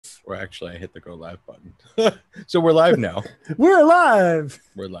Or actually, I hit the go live button. So we're live now. We're live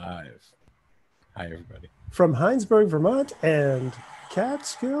We're live. Hi, everybody. from Heinsberg, Vermont, and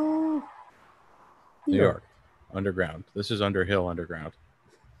Catskill, New York. Underground. This is Underhill Underground.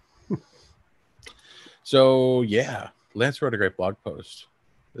 So, yeah, Lance wrote a great blog post.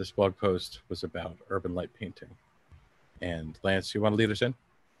 This blog post was about urban light painting. And Lance, you want to lead us in?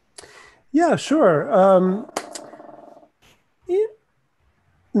 Yeah, sure.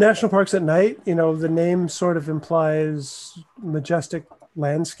 National parks at night, you know, the name sort of implies majestic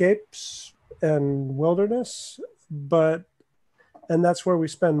landscapes and wilderness, and that's where we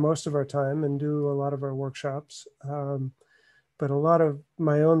spend most of our time and do a lot of our workshops. But a lot of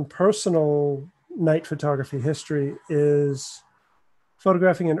my own personal night photography history is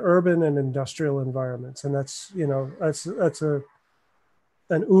photographing in urban and industrial environments. And that's, you know, that's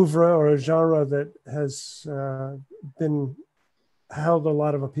an oeuvre or a genre that has been held a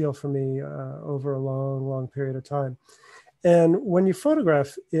lot of appeal for me over a long period of time. And when you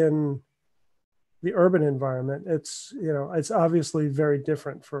photograph in the urban environment, it's, you know, it's obviously very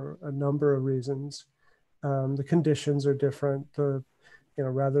different for a number of reasons. The conditions are different. You know,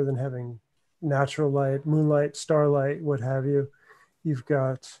 rather than having natural light, moonlight, starlight, what have you, you've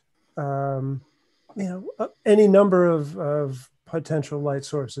got, you know, any number of potential light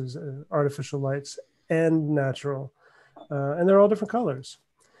sources, artificial lights and natural. And they're all different colors.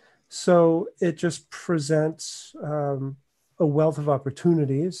 So it just presents a wealth of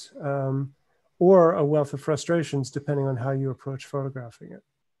opportunities or a wealth of frustrations, depending on how you approach photographing it.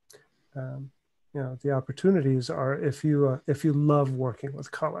 You know, the opportunities are if you love working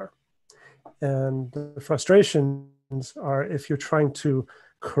with color. And the frustrations are if you're trying to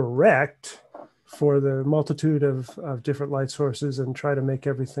correct for the multitude of different light sources and try to make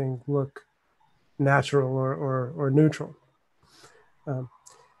everything look natural or neutral.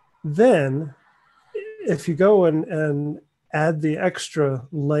 Then if you go and add the extra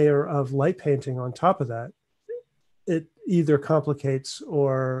layer of light painting on top of that, it either complicates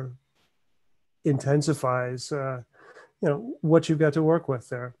or intensifies you know, what you've got to work with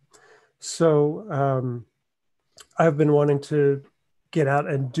there. So I've been wanting to get out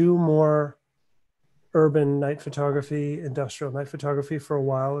and do more urban night photography, industrial night photography for a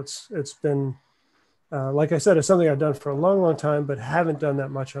while. It's been like I said, it's something I've done for a long time, but haven't done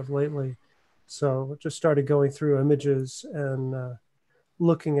that much of lately. So just started going through images and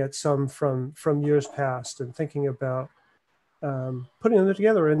looking at some from years past and thinking about putting them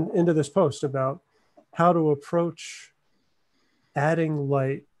together into this post about how to approach adding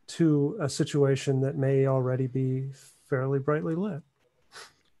light to a situation that may already be fairly brightly lit.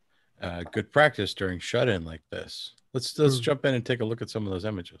 Good practice during shut-in like this. Let's jump in and take a look at some of those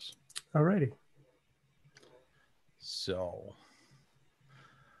images. All righty. So,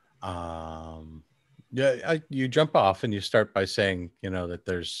 you jump off and you start by saying, you know, that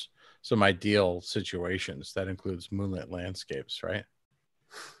there's some ideal situations that includes moonlit landscapes, right?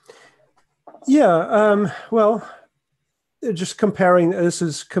 Yeah. Well, just comparing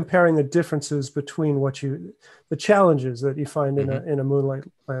the differences between the challenges that you find in a moonlight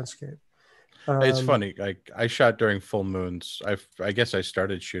landscape. It's funny. I shot during full moons. I guess I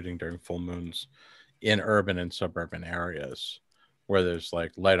started shooting during full moons in urban and suburban areas where there's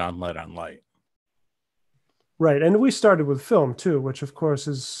like light on light. Right. And we started with film too, which of course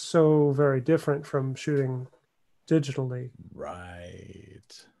is so very different from shooting digitally. Right.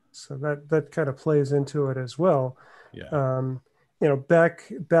 So that kind of plays into it as well. Yeah. You know, back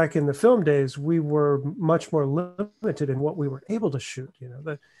in the film days, we were much more limited in what we were able to shoot. You know,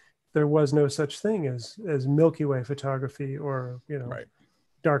 that there was no such thing as Milky Way photography or, you know, right.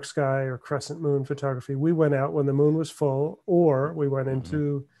 dark sky or crescent moon photography. We went out when the moon was full, or we went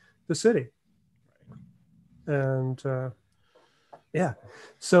into the city. And yeah,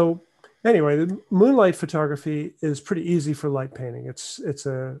 so anyway, the moonlight photography is pretty easy for light painting. It's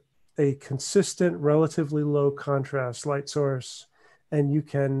a consistent, relatively low contrast light source, and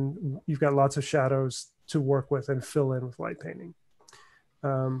you've got lots of shadows to work with and fill in with light painting.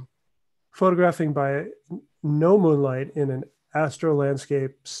 Photographing by no moonlight in an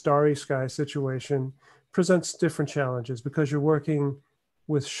astro-landscape, starry sky situation presents different challenges because you're working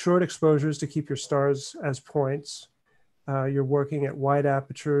with short exposures to keep your stars as points. You're working at wide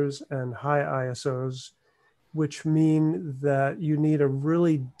apertures and high ISOs, which mean that you need a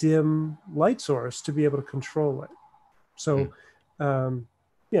really dim light source to be able to control it. So,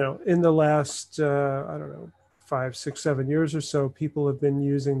 you know, in the last, I don't know, 5, 6, 7 years or so, people have been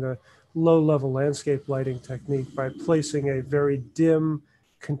using the low-level landscape lighting technique by placing a very dim,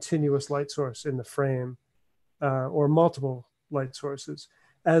 continuous light source in the frame or multiple light sources.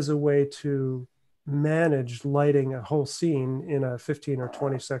 as a way to manage lighting a whole scene in a 15 or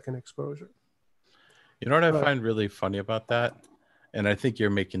 20-second exposure. You know what I find really funny about that? And I think you're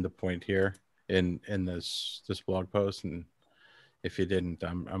making the point here in this blog post. And if you didn't,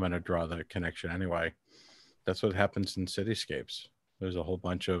 I'm going to draw the connection anyway. That's what happens in cityscapes. There's a whole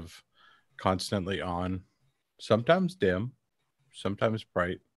bunch of constantly on, sometimes dim, sometimes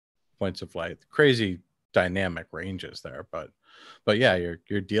bright points of light. Crazy dynamic ranges there, but yeah,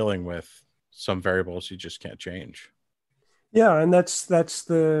 you're dealing with some variables you just can't change. Yeah, and that's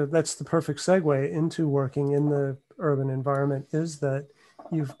the perfect segue into working in the urban environment, is that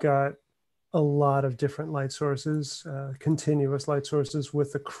you've got a lot of different light sources, continuous light sources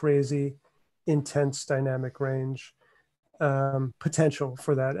with a crazy intense dynamic range potential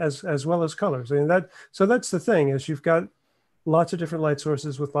for that, as well as colors. I mean, that's the thing, is you've got lots of different light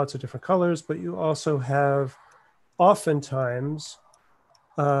sources with lots of different colors, but you also have oftentimes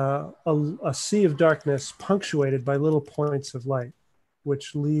a sea of darkness punctuated by little points of light,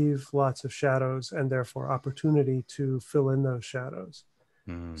 which leave lots of shadows and therefore opportunity to fill in those shadows.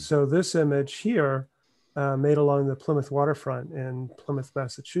 So this image here, made along the Plymouth waterfront in Plymouth,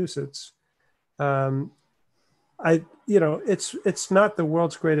 Massachusetts, it's not the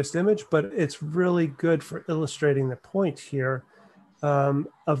world's greatest image, but it's really good for illustrating the point here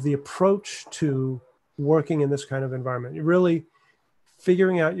of the approach to working in this kind of environment. You're really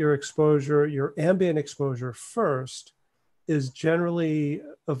figuring out your exposure, your ambient exposure first, is generally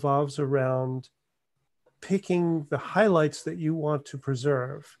evolves around picking the highlights that you want to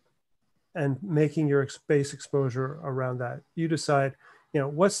preserve and making your base exposure around that. You decide,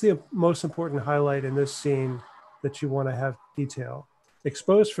 what's the most important highlight in this scene that you want to have detail.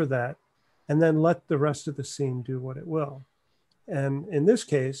 Expose for that, and then let the rest of the scene do what it will. And in this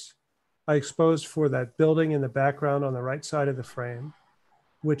case, I exposed for that building in the background on the right side of the frame,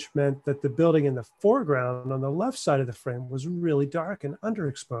 which meant that the building in the foreground on the left side of the frame was really dark and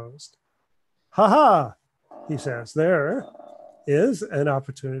underexposed. Ha ha, he says, there is an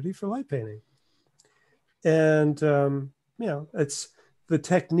opportunity for light painting. And, it's, the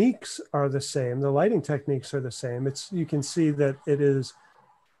techniques are the same. The lighting techniques are the same. You can see that it is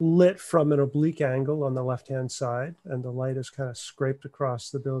lit from an oblique angle on the left-hand side, and the light is kind of scraped across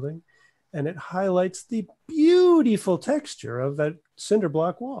the building, and it highlights the beautiful texture of that cinder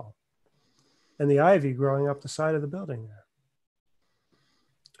block wall and the ivy growing up the side of the building there.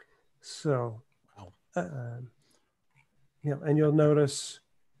 So, and you'll notice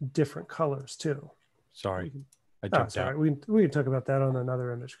different colors too. Sorry, I jumped out. We can talk about that on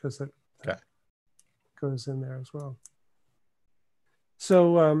another image, because that goes in there as well.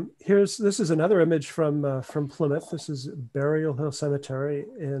 So this is another image from Plymouth. This is Burial Hill Cemetery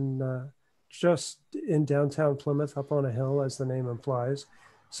just in downtown Plymouth, up on a hill, as the name implies.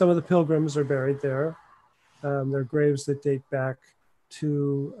 Some of the pilgrims are buried there. They're graves that date back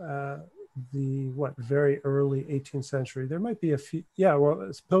to the very early 18th century. There might be a few. Yeah, well,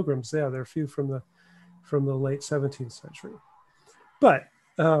 it's pilgrims. Yeah, there are a few from the late 17th century. But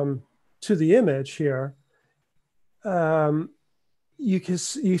to the image here, you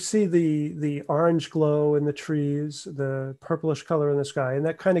see the orange glow in the trees, the purplish color in the sky, and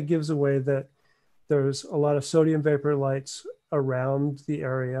that kind of gives away that there's a lot of sodium vapor lights around the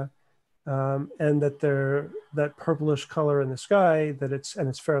area, and that purplish color in the sky,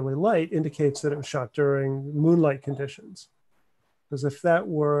 it's fairly light, indicates that it was shot during moonlight conditions. Because if that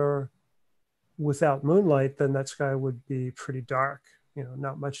were without moonlight, then that sky would be pretty dark,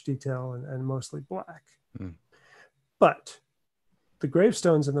 not much detail and mostly black. But the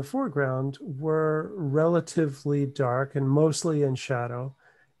gravestones in the foreground were relatively dark and mostly in shadow.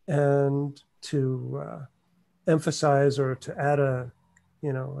 And to emphasize or to add a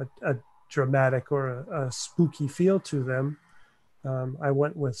dramatic or a spooky feel to them, I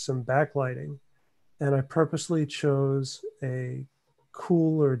went with some backlighting, and I purposely chose a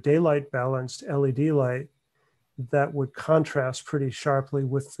cool or daylight balanced LED light that would contrast pretty sharply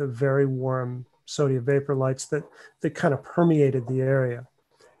with the very warm sodium vapor lights that kind of permeated the area.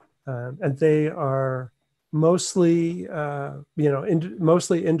 And they are mostly,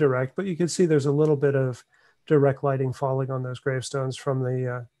 mostly indirect, but you can see there's a little bit of direct lighting falling on those gravestones from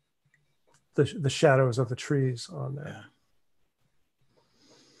the shadows of the trees on there. Yeah.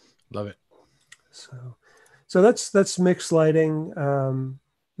 Love it. So that's mixed lighting.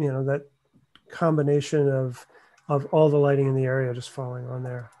 That combination of all the lighting in the area just falling on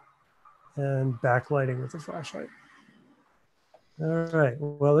there, and backlighting with the flashlight. All right.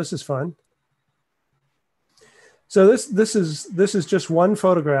 Well, this is fun. So this is just one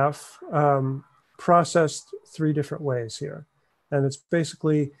photograph processed three different ways here. And it's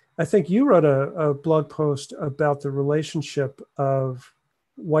basically, I think you wrote a blog post about the relationship of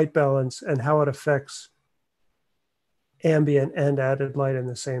white balance and how it affects ambient and added light in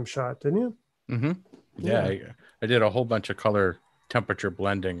the same shot, didn't you? Mm-hmm. Yeah. I did a whole bunch of color temperature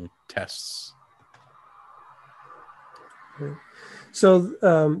blending tests.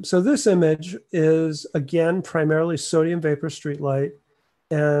 So, so this image is, again, primarily sodium vapor street light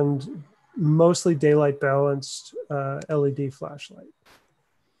and mostly daylight balanced LED flashlight.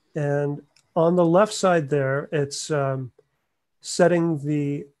 And on the left side there, it's setting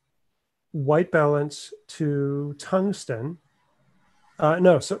the white balance to tungsten.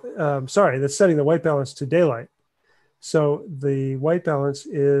 Sorry, that's setting the white balance to daylight. So the white balance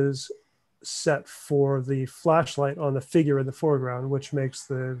is set for the flashlight on the figure in the foreground, which makes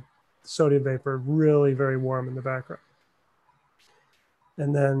the sodium vapor really very warm in the background.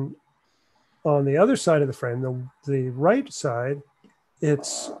 And then on the other side of the frame, the right side,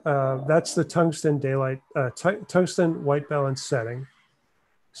 it's that's the tungsten daylight, tungsten white balance setting.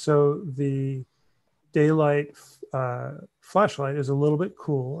 So the daylight flashlight is a little bit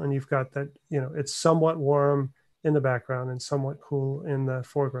cool, and you've got that, it's somewhat warm in the background and somewhat cool in the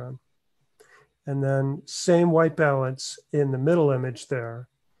foreground. And then same white balance in the middle image there.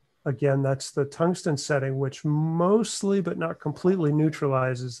 Again, that's the tungsten setting, which mostly but not completely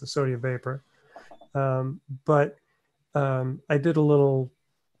neutralizes the sodium vapor. But I did a little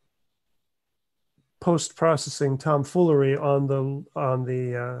post-processing tomfoolery on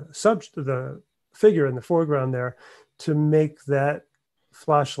the figure in the foreground there to make that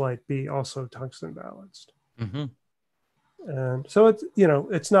flashlight be also tungsten balanced. Mm-hmm. And so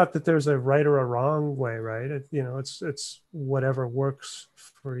it's not that there's a right or a wrong way, right? It's whatever works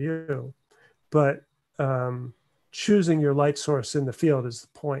for you. But choosing your light source in the field is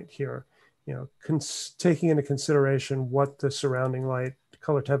the point here. Taking into consideration what the surrounding light,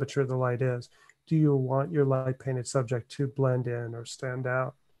 color temperature of the light is. Do you want your light painted subject to blend in or stand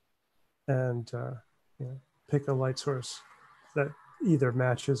out? And pick a light source that either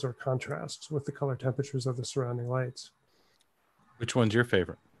matches or contrasts with the color temperatures of the surrounding lights. Which one's your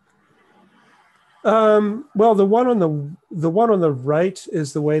favorite? Well, the one on the right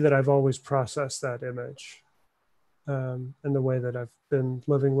is the way that I've always processed that image, and the way that I've been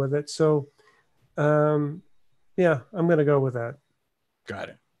living with it. So, yeah, I'm going to go with that. Got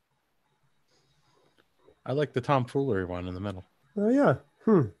it. I like the tomfoolery one in the middle. Oh yeah.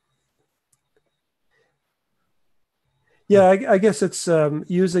 Yeah, I guess it's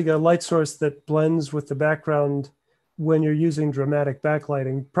using a light source that blends with the background when you're using dramatic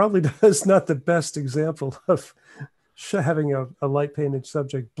backlighting. Probably is not the best example of having a light painted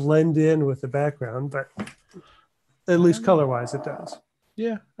subject blend in with the background, but at least color-wise it does.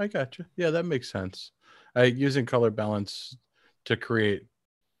 Yeah, I got you. Yeah, that makes sense. Using color balance to create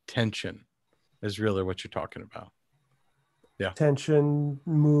tension is really what you're talking about. Yeah. Tension,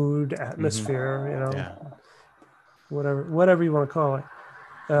 mood, atmosphere, yeah. whatever you want to call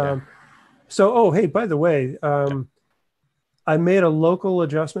it. So, hey, by the way, I made a local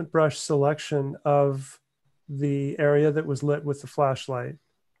adjustment brush selection of the area that was lit with the flashlight.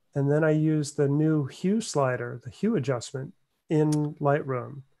 And then I used the new hue slider, the hue adjustment in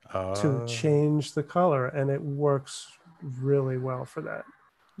Lightroom to change the color. And it works really well for that.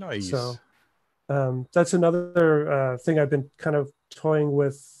 Nice. So that's another thing I've been kind of toying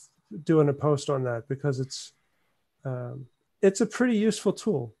with, doing a post on that, because it's a pretty useful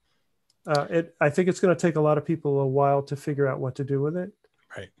tool. I think it's going to take a lot of people a while to figure out what to do with it.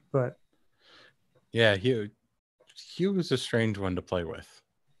 Right. But yeah, Hue is a strange one to play with.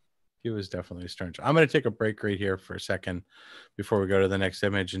 Hue is definitely strange. I'm going to take a break right here for a second before we go to the next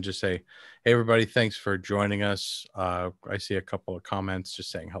image and just say, hey, everybody, thanks for joining us. I see a couple of comments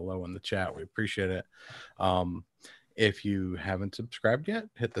just saying hello in the chat. We appreciate it. If you haven't subscribed yet,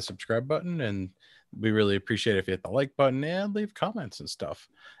 hit the subscribe button, and we really appreciate it if you hit the like button and leave comments and stuff.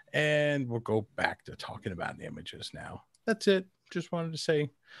 And we'll go back to talking about the images now. That's it. Just wanted to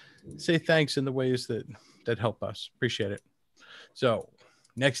say thanks in the ways that help us. Appreciate it. So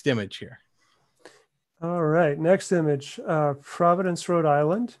next image here. All right, next image, Providence, Rhode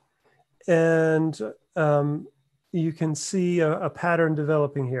Island. And you can see a pattern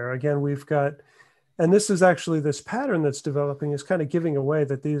developing here. Again, we've got, and this is actually, this pattern that's developing is kind of giving away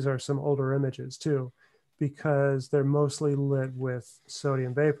that these are some older images too, because they're mostly lit with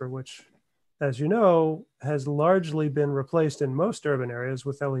sodium vapor, which, as you know, has largely been replaced in most urban areas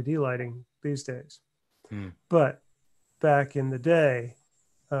with LED lighting these days. But back in the day,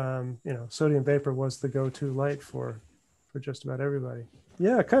 sodium vapor was the go-to light for just about everybody.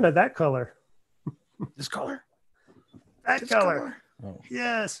 Yeah, kind of that color. This color? That color. Oh.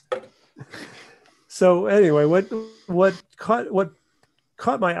 Yes. So anyway, what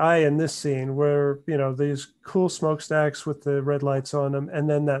caught my eye in this scene were, these cool smokestacks with the red lights on them, and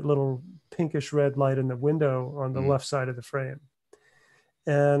then that little pinkish red light in the window on the left side of the frame.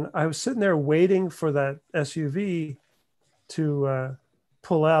 And I was sitting there waiting for that SUV to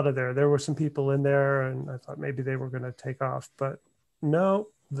pull out of there. There were some people in there, and I thought maybe they were going to take off, but no,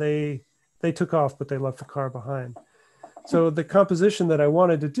 they took off, but they left the car behind. So the composition that I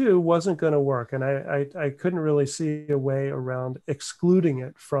wanted to do wasn't going to work, and I couldn't really see a way around excluding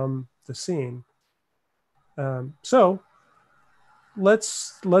it from the scene. So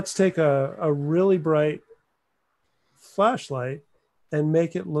let's take a really bright flashlight and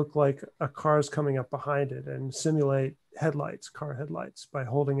make it look like a car's coming up behind it, and simulate car headlights by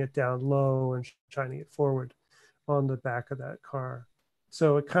holding it down low and shining it forward on the back of that car.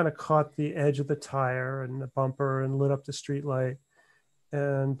 So it kind of caught the edge of the tire and the bumper and lit up the street light.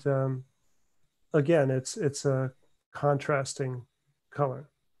 And again, it's a contrasting color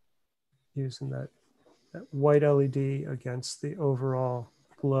using that white LED against the overall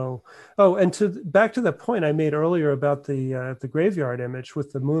glow. Oh, and back to the point I made earlier about the graveyard image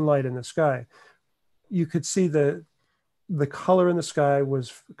with the moonlight in the sky. You could see the color in the sky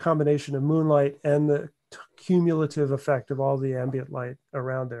was a combination of moonlight and the cumulative effect of all the ambient light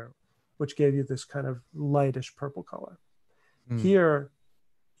around there, which gave you this kind of lightish purple color. Here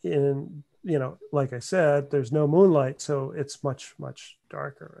like I said, there's no moonlight, so it's much, much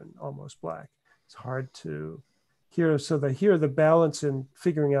darker and almost black. It's hard to hear. So the balance in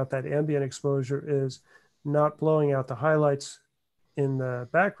figuring out that ambient exposure is not blowing out the highlights in the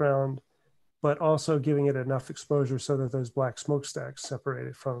background, but also giving it enough exposure so that those black smokestacks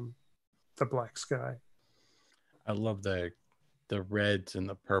separated from the black sky. I love the reds and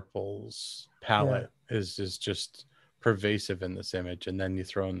the purples palette is just pervasive in this image, and then you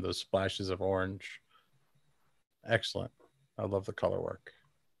throw in those splashes of orange. Excellent. I love the color work.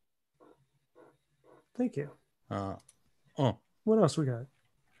 Thank you. What else we got?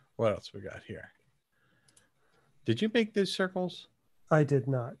 What else we got here? Did you make these circles? I did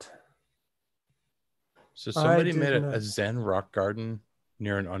not. So somebody made a Zen rock garden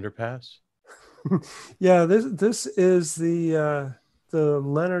near an underpass? Yeah, this is the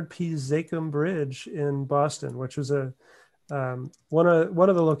Leonard P. Zakim Bridge in Boston, which was one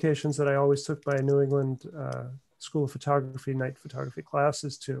of the locations that I always took my New England School of Photography night photography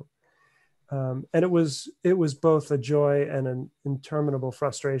classes to. And it was both a joy and an interminable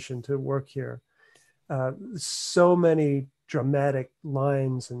frustration to work here. So many dramatic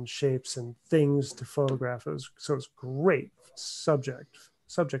lines and shapes and things to photograph. So it was great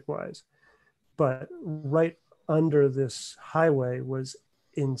subject-wise. But right under this highway was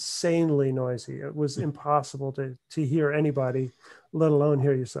insanely noisy. It was impossible to hear anybody, let alone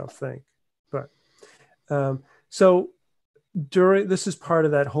hear yourself think. But so this is part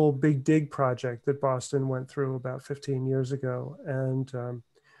of that whole Big Dig project that Boston went through about 15 years ago. And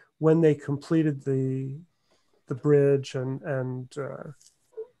when they completed the bridge and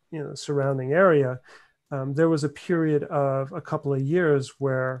the surrounding area, there was a period of a couple of years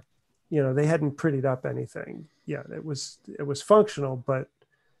where they hadn't prettied up anything. Yeah, it was functional, but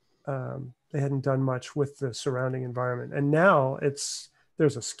they hadn't done much with the surrounding environment. And now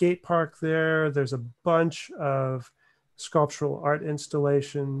there's a skate park there. There's a bunch of sculptural art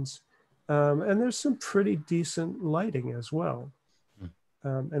installations, and there's some pretty decent lighting as well.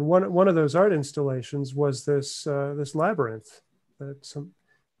 And one of those art installations was this labyrinth.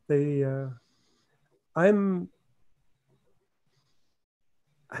 I'm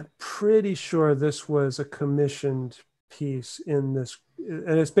pretty sure this was a commissioned piece in this,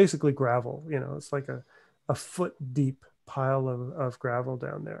 and it's basically gravel. It's like a foot deep pile of gravel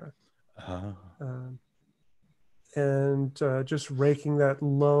down there. And just raking that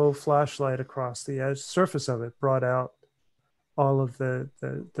low flashlight across the surface of it brought out all of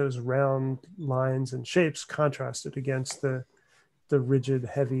those round lines and shapes contrasted against the rigid,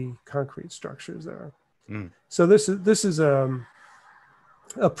 heavy concrete structures there. So this is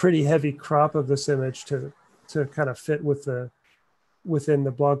a pretty heavy crop of this image to kind of fit within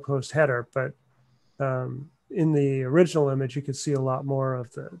the blog post header, but in the original image you could see a lot more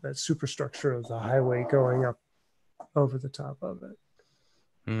of that superstructure of the highway going up over the top of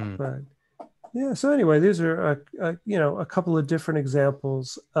it. But yeah, so anyway, these are a couple of different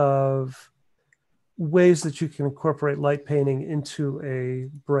examples of ways that you can incorporate light painting into a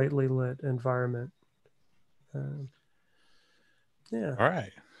brightly lit environment. Yeah. All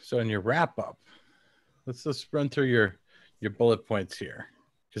right. So in your wrap up, let's run through your bullet points here,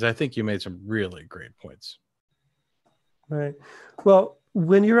 because I think you made some really great points. Right. Well,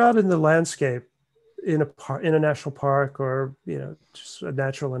 when you're out in the landscape, in a in a national park, or just a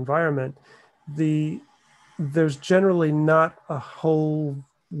natural environment, there's generally not a whole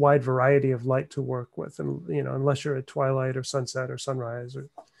wide variety of light to work with, and unless you're at twilight or sunset or sunrise, or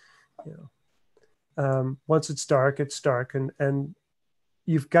once it's dark, and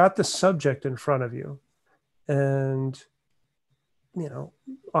you've got the subject in front of you, and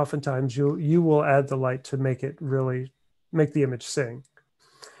oftentimes you will add the light to make it really make the image sing.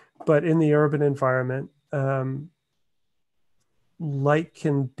 But in the urban environment, light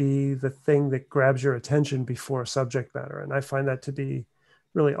can be the thing that grabs your attention before subject matter. And I find that to be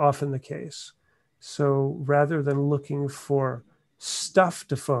really often the case. So rather than looking for stuff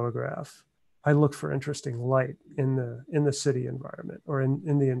to photograph, I look for interesting light in the city environment, or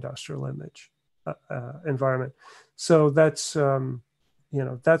in the industrial image environment. So that's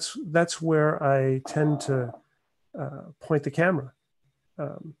that's where I tend to point the camera,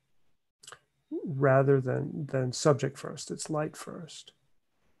 rather than subject first. It's light first.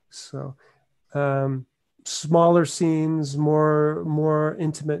 So smaller scenes, more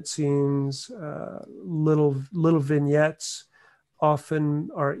intimate scenes, little vignettes often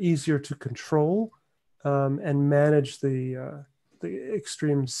are easier to control and manage the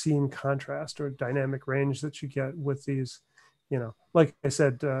extreme scene contrast or dynamic range that you get with these, like I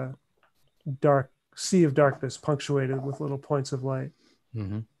said, dark sea of darkness punctuated with little points of light.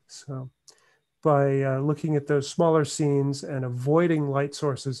 Mm-hmm. So by looking at those smaller scenes and avoiding light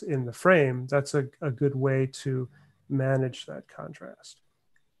sources in the frame, that's a good way to manage that contrast.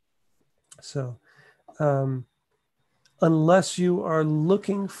 So unless you are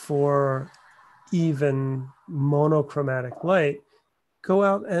looking for even monochromatic light, go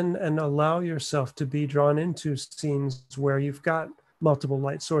out and allow yourself to be drawn into scenes where you've got multiple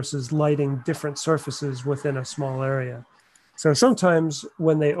light sources lighting different surfaces within a small area. So sometimes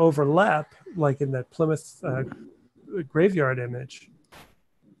when they overlap, like in that Plymouth graveyard image,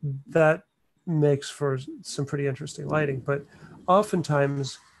 that makes for some pretty interesting lighting. But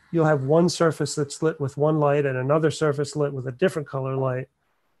oftentimes you'll have one surface that's lit with one light and another surface lit with a different color light,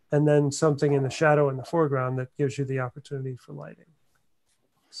 and then something in the shadow in the foreground that gives you the opportunity for lighting.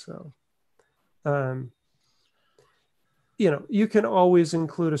 So, you can always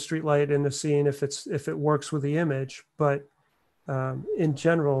include a street light in the scene if it works with the image, but in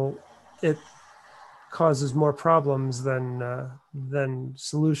general, it causes more problems than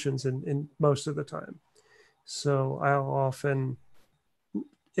solutions in most of the time. So I'll often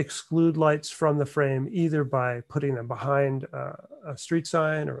exclude lights from the frame, either by putting them behind a street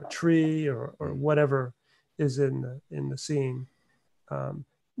sign or a tree or whatever is in the scene,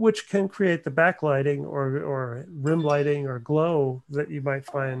 which can create the backlighting or rim lighting or glow that you might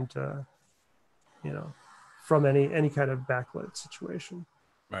find, from any kind of backlit situation.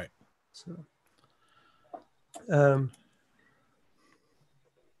 Right. So,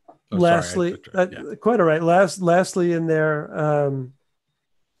 lastly, quite all right. Lastly, in there,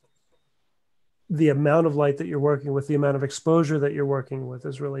 the amount of light that you're working with, the amount of exposure that you're working with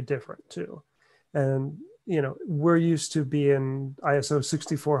is really different too. And, we're used to being ISO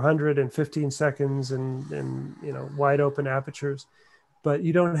 6400 in 15 seconds and wide open apertures, but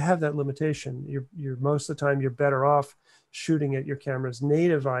you don't have that limitation. You're most of the time, you're better off shooting at your camera's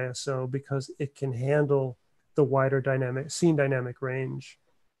native ISO because it can handle the wider scene dynamic range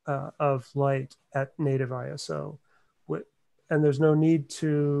of light at native ISO. And there's no need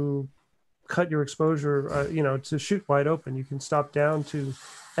to cut your exposure, to shoot wide open. You can stop down to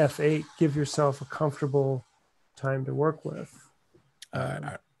f8, give yourself a comfortable time to work with.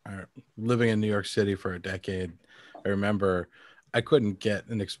 Living in New York City for a decade, I remember I couldn't get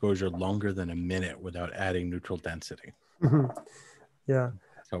an exposure longer than a minute without adding neutral density. Yeah.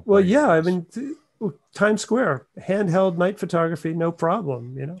 Well, yeah, I mean, Times Square, handheld night photography, no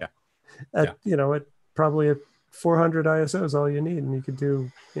problem, At probably at 400 ISO is all you need, and you could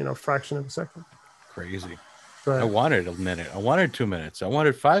do, a fraction of a second. Crazy. But I wanted a minute. I wanted 2 minutes. I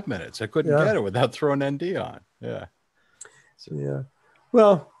wanted 5 minutes. I couldn't get it without throwing ND on. Yeah. So. Yeah.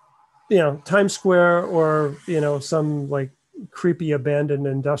 Well, Times Square or, some like creepy abandoned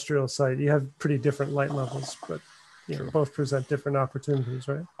industrial site, you have pretty different light levels, but both present different opportunities,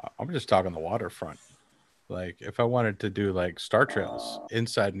 right? I'm just talking the waterfront. Like if I wanted to do like star trails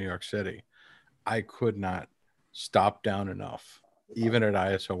inside New York City, I could not stop down enough, even at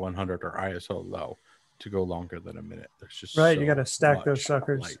ISO 100 or ISO low, to go longer than a minute. There's just right. You got to stack those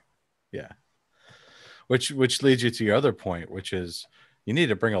suckers. Light. Yeah. Which leads you to your other point, which is you need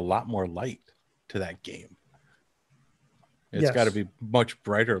to bring a lot more light to that game. It's got to be much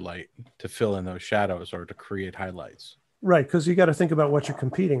brighter light to fill in those shadows or to create highlights. Right, because you got to think about what you're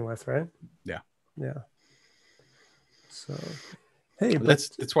competing with, right? Yeah. Yeah. So, hey, but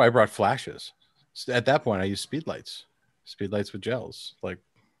That's why I brought flashes. So at that point, I used speed lights with gels. Like,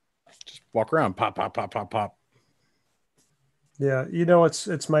 just walk around, pop, pop, pop, pop, pop. yeah,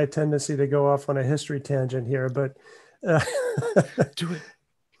 it's my tendency to go off on a history tangent here, but uh, Do it.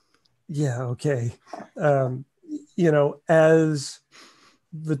 yeah, okay. Um, as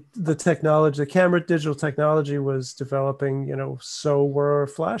the technology, the camera digital technology was developing, so were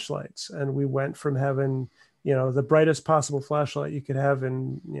flashlights, and we went from having, the brightest possible flashlight you could have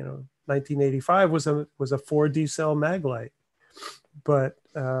in, 1985 was a 4D cell mag light, but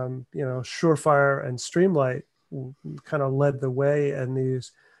Surefire and Streamlight kind of led the way, and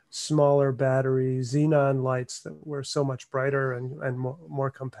these smaller battery xenon lights that were so much brighter and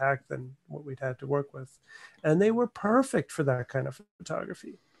more compact than what we'd had to work with, and they were perfect for that kind of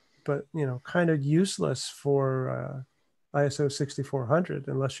photography, but kind of useless for ISO 6400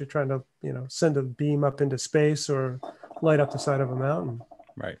 unless you're trying to send a beam up into space or light up the side of a mountain.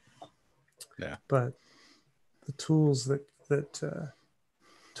 Right. Yeah. But the tools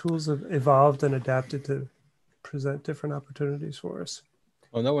tools have evolved and adapted to present different opportunities for us.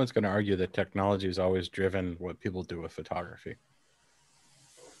 Well, no one's going to argue that technology has always driven what people do with photography.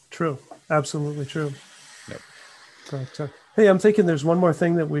 True. Absolutely true. Yep. But, hey, I'm thinking there's one more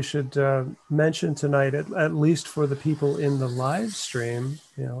thing that we should mention tonight, at least for the people in the live stream.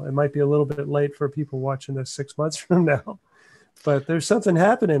 It might be a little bit late for people watching this 6 months from now, but there's something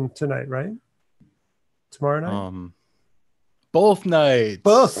happening tonight, right? Tomorrow night? Both nights.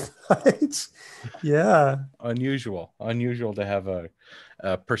 Both nights. Yeah. Unusual to have a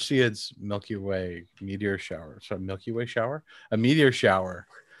Perseids Milky Way meteor shower. So a meteor shower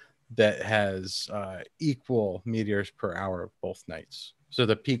that has equal meteors per hour both nights. So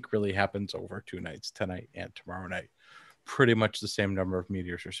the peak really happens over 2 nights, tonight and tomorrow night. Pretty much the same number of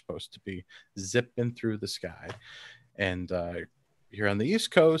meteors are supposed to be zipping through the sky. And here on the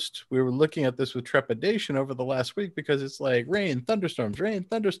East Coast, we were looking at this with trepidation over the last week because it's like rain, thunderstorms, rain,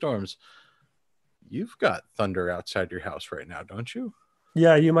 thunderstorms. You've got thunder outside your house right now, don't you?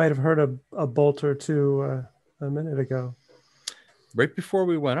 Yeah, you might have heard a bolt or two a minute ago. Right before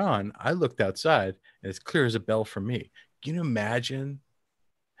we went on, I looked outside and it's clear as a bell for me. Can you imagine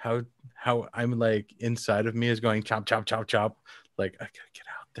how I'm like inside of me is going chop, chop, chop, chop? Like, I gotta get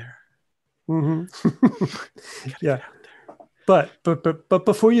out there. Mm-hmm. Yeah. But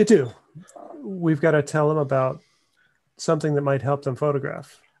before you do, we've got to tell them about something that might help them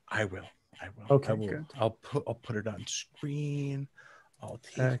photograph. I will. Okay, I will. good. I'll put it on screen. I'll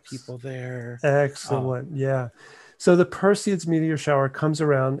take people there. Excellent. Yeah. So the Perseids meteor shower comes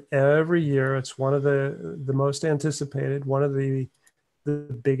around every year. It's one of the most anticipated, one of the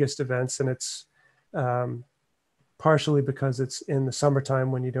biggest events, and it's partially because it's in the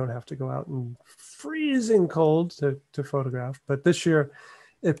summertime when you don't have to go out in freezing cold to photograph. But this year,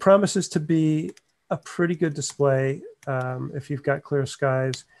 it promises to be a pretty good display if you've got clear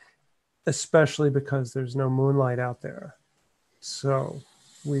skies, especially because there's no moonlight out there. So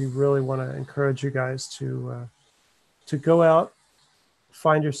we really want to encourage you guys to go out,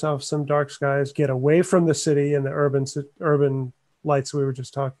 find yourself some dark skies, get away from the city and the urban lights we were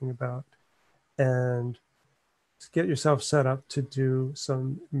just talking about, and get yourself set up to do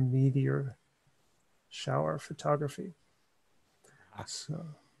some meteor shower photography. So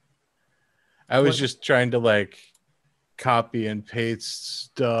I was just trying to like copy and paste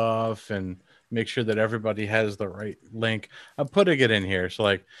stuff and make sure that everybody has the right link. I'm putting it in here. So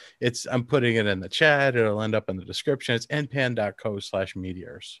like I'm putting it in the chat. It'll end up in the description. It's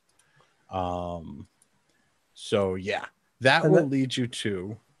npan.co/meteors. So yeah, that will lead you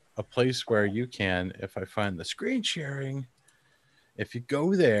to a place where you can, if I find the screen sharing, if you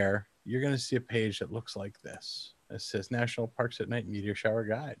go there, you're going to see a page that looks like this. It says National Parks at Night Meteor Shower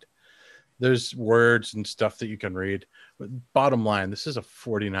Guide. There's words and stuff that you can read. But bottom line, this is a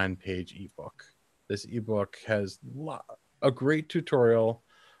 49-page ebook. This ebook has a great tutorial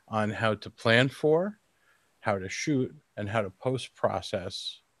on how to plan for, how to shoot, and how to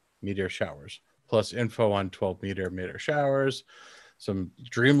post-process meteor showers, plus info on 12-meter showers, some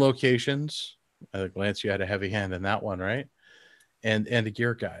dream locations. I think, Lance, you had a heavy hand in that one, right? And a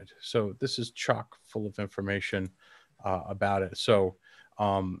gear guide. So this is chock full of information about it. So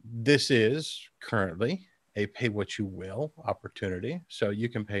this is currently a pay what you will opportunity. So you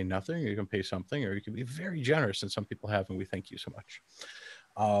can pay nothing, or you can pay something, or you can be very generous, and some people have, and we thank you so much.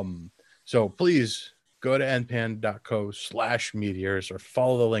 So please go to npan.co/meteors or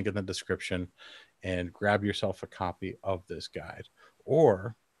follow the link in the description and grab yourself a copy of this guide,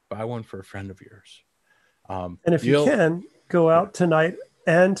 or buy one for a friend of yours. And if you can, go out tonight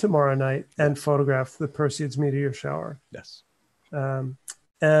and tomorrow night and photograph the Perseids meteor shower. Yes. And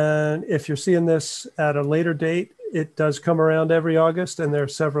if you're seeing this at a later date, it does come around every August, and there are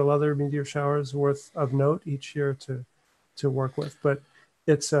several other meteor showers worth of note each year to work with. But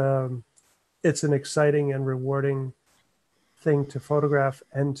it's an exciting and rewarding thing to photograph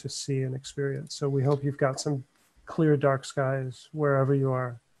and to see and experience. So we hope you've got some clear dark skies wherever you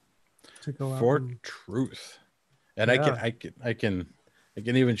are to go out for truth. And yeah. I can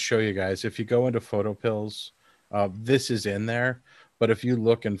even show you guys, if you go into photo pills, this is in there, but if you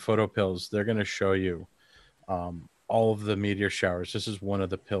look in photo pills, they're going to show you all of the meteor showers. This is one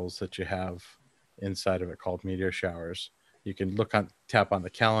of the pills that you have inside of it called meteor showers. You can tap on the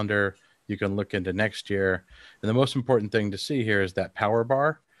calendar. You can look into next year. And the most important thing to see here is that power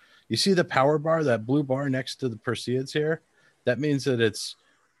bar. You see the power bar, that blue bar next to the Perseids here? That means that it's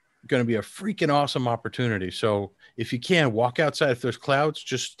going to be a freaking awesome opportunity. So if you can, walk outside. If there's clouds,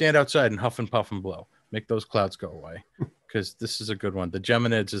 just stand outside and huff and puff and blow. Make those clouds go away, because this is a good one. The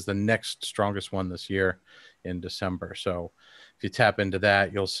Geminids is the next strongest one this year in December. So if you tap into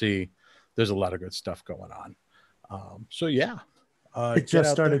that, you'll see there's a lot of good stuff going on. So yeah. It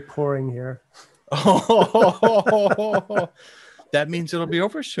just started pouring here. Oh, that means it'll be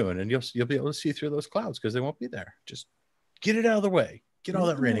over soon, and you'll be able to see through those clouds because they won't be there. Just get it out of the way. Get all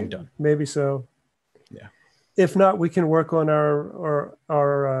that raining done. Maybe so. Yeah. If not, we can work on our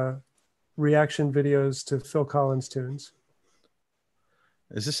reaction videos to Phil Collins tunes.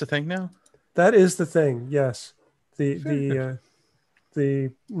 Is this a thing now? That is the thing. Yes. The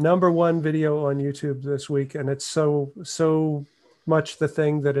number one video on YouTube this week, and it's so much the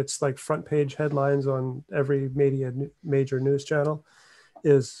thing that it's like front page headlines on every major news channel,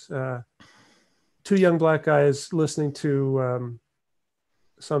 is two young black guys listening to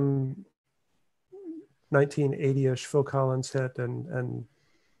some 1980-ish Phil Collins hit and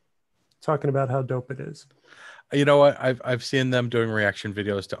talking about how dope it is. You know what? I've seen them doing reaction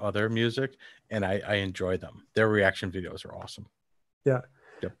videos to other music, and I enjoy them. Their reaction videos are awesome. Yeah.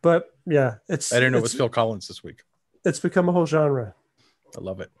 Yep. But yeah, I didn't know it was Phil Collins this week. It's become a whole genre. I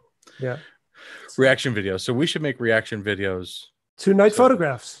love it. Yeah. Reaction videos. So we should make reaction videos to night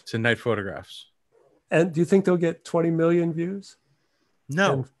photographs. To night photographs. And do you think they'll get 20 million views?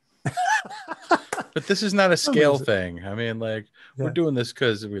 No. But this is not a scale thing. I mean, like, we're doing this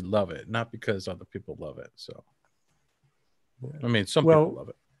because we love it, not because other people love it. So, I mean, some people love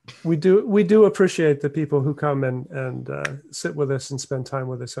it. We do appreciate the people who come and sit with us and spend time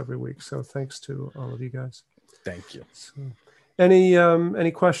with us every week. So thanks to all of you guys. Thank you. So,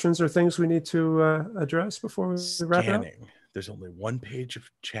 any questions or things we need to address before we wrap it up? There's only one page of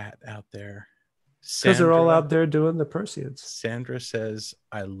chat out there. Because they're all out there doing the Perseids. Sandra says,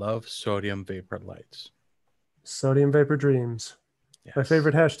 I love sodium vapor lights. Sodium vapor dreams. Yes. My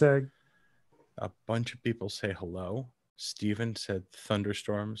favorite hashtag. A bunch of people say hello. Steven said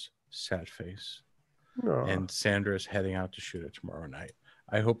thunderstorms, sad face. Aww. And Sandra is heading out to shoot it tomorrow night.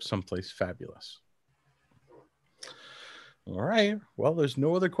 I hope someplace fabulous. All right. Well, there's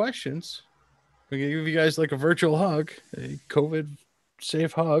no other questions. We can give you guys like a virtual hug, a COVID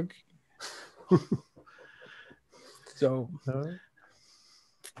safe hug. So,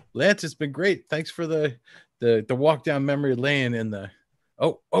 Lance, it's been great. Thanks for the walk down memory lane in the.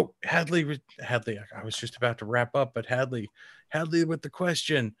 Oh, Hadley. I was just about to wrap up, but Hadley with the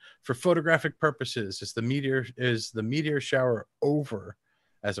question: for photographic purposes, is the meteor shower over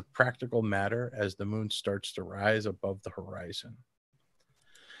as a practical matter as the moon starts to rise above the horizon?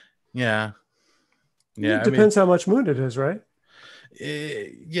 Yeah. It depends how much moon it is, right?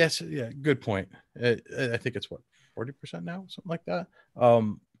 Yes. Yeah. Good point. I think it's 40% now, something like that.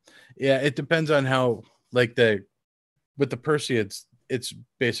 Yeah, it depends on how, like, with the Perseids, it's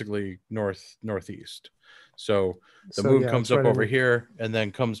basically northeast. So the moon comes up over here and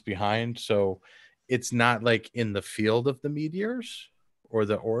then comes behind. So it's not like in the field of the meteors or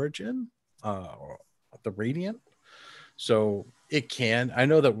the origin, the radiant. So it can. I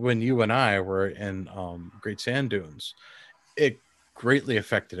know that when you and I were in Great Sand Dunes, it greatly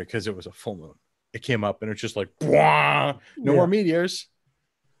affected it because it was a full moon. It came up and it's just like, no more meteors.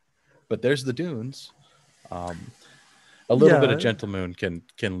 But there's the dunes. A little bit of gentle moon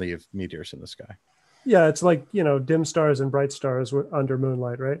can leave meteors in the sky. Yeah, it's like, dim stars and bright stars under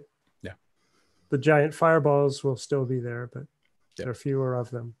moonlight, right? Yeah. The giant fireballs will still be there, but there are fewer of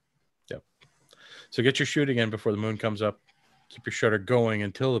them. Yep. So get your shooting in before the moon comes up. Keep your shutter going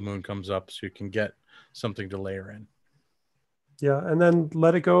until the moon comes up so you can get something to layer in. Yeah, and then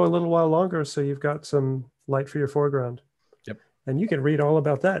let it go a little while longer so you've got some light for your foreground. Yep. And you can read all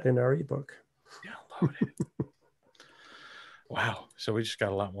about that in our ebook. Yeah, I Wow. So we just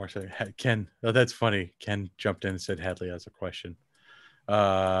got a lot more. So Ken, oh, that's funny. Ken jumped in and said Hadley has a question.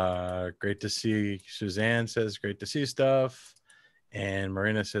 Great to see. Suzanne says great to see stuff. And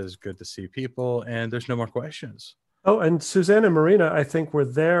Marina says good to see people. And there's no more questions. Oh, and Suzanne and Marina, I think, were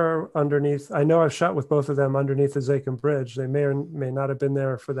there underneath. I know I've shot with both of them underneath the Zakim Bridge. They may or may not have been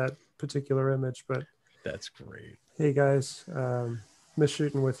there for that particular image, but that's great. Hey guys, miss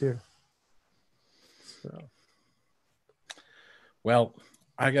shooting with you. So. Well,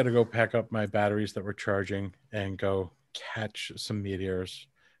 I got to go pack up my batteries that we're charging and go catch some meteors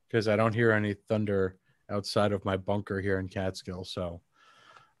because I don't hear any thunder outside of my bunker here in Catskill. So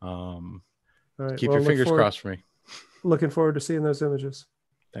keep your fingers crossed for me. Looking forward to seeing those images.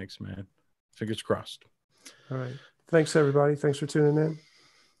 Thanks, man. Fingers crossed. All right. Thanks, everybody. Thanks for tuning in.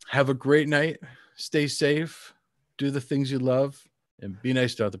 Have a great night. Stay safe. Do the things you love and be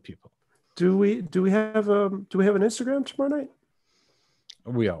nice to other people. Do we have an Instagram tomorrow night?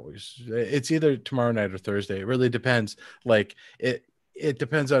 We always. It's either tomorrow night or Thursday. It really depends. Like it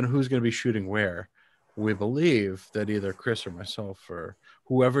depends on who's going to be shooting where. We believe that either Chris or myself or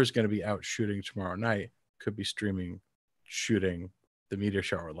whoever's going to be out shooting tomorrow night could be shooting the meteor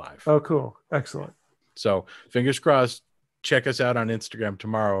shower live. Oh, cool. Excellent. So fingers crossed. Check us out on Instagram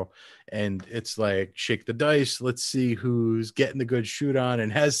tomorrow. And it's like, shake the dice. Let's see who's getting the good shoot on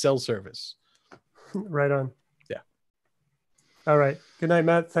and has cell service. Right on. Yeah. All right. Good night,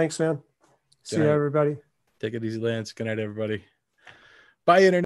 Matt. Thanks, man. See you, everybody. Take it easy, Lance. Good night, everybody. Bye, Internet.